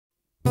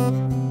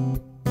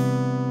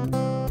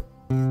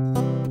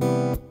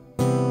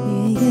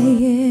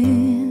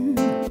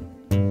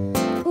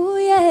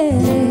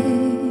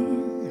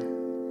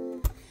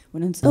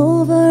it's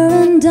over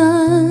and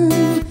done,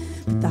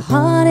 but the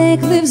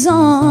heartache lives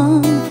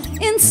on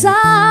inside.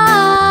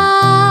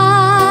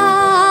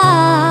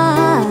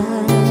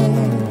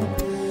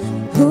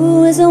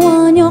 Who is the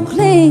one you're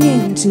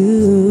clinging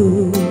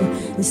to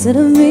instead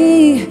of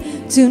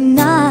me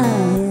tonight?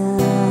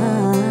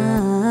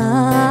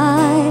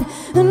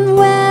 And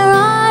where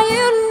are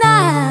you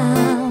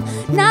now,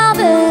 now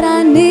that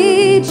I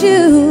need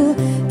you?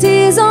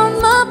 Tears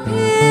on my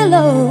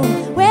pillow,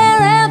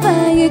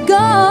 wherever you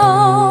go.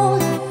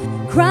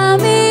 Cry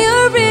me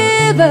a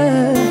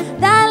river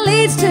that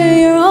leads to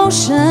your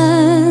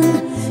ocean.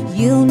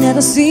 You'll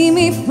never see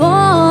me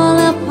fall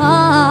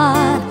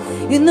apart.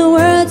 In the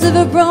words of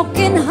a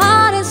broken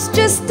heart, it's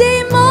just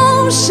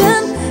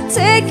emotion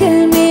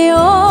taking me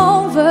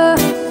over.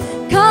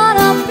 Caught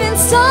up in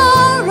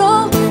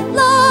sorrow,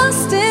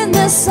 lost in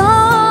the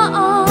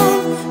song.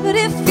 But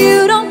if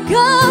you don't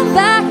come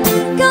back,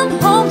 come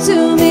home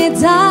to me,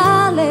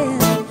 darling.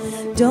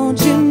 Don't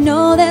you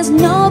know there's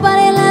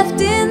nobody left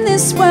in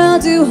this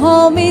world to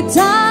hold me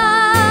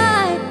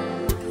tight,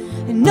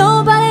 and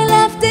nobody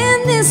left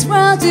in this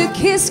world to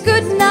kiss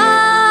goodnight,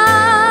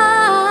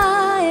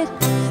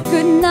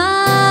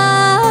 goodnight,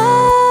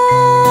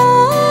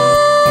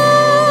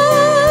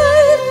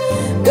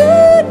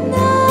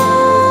 goodnight.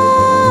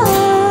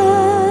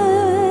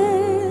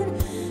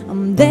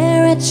 I'm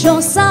there at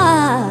your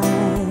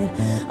side,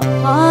 a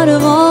part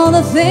of all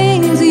the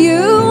things you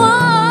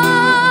are.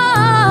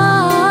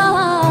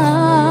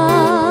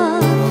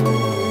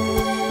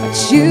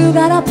 You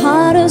got a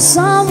part of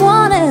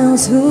someone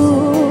else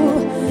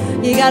who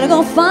you gotta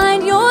go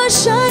find your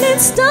shining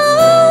star.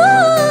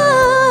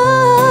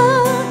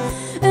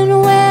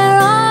 And where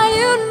are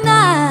you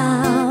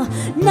now,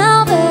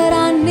 now that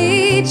I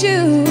need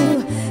you?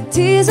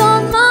 Tears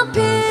on my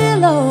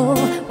pillow,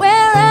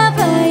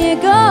 wherever you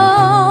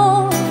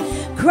go.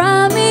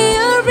 Cry me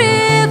a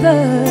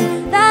river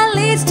that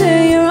leads to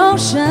your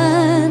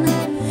ocean.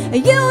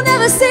 You'll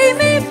never see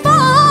me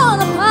fall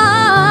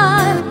apart.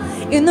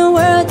 In the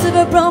words of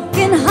a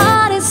broken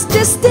heart, it's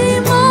just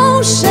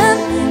emotion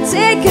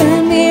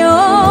taking me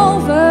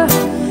over.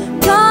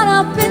 Caught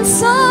up in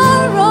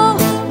sorrow,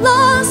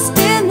 lost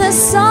in the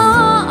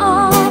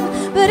song.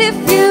 But if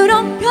you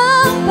don't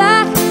come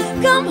back,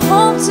 come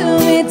home to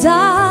me,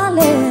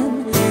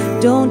 darling.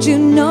 Don't you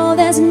know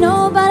there's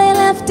nobody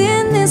left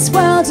in this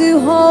world to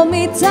hold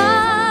me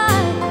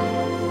tight?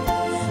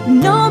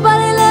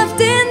 Nobody left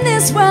in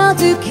this world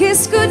to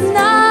kiss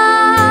goodnight,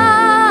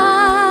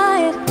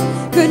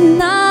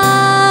 goodnight.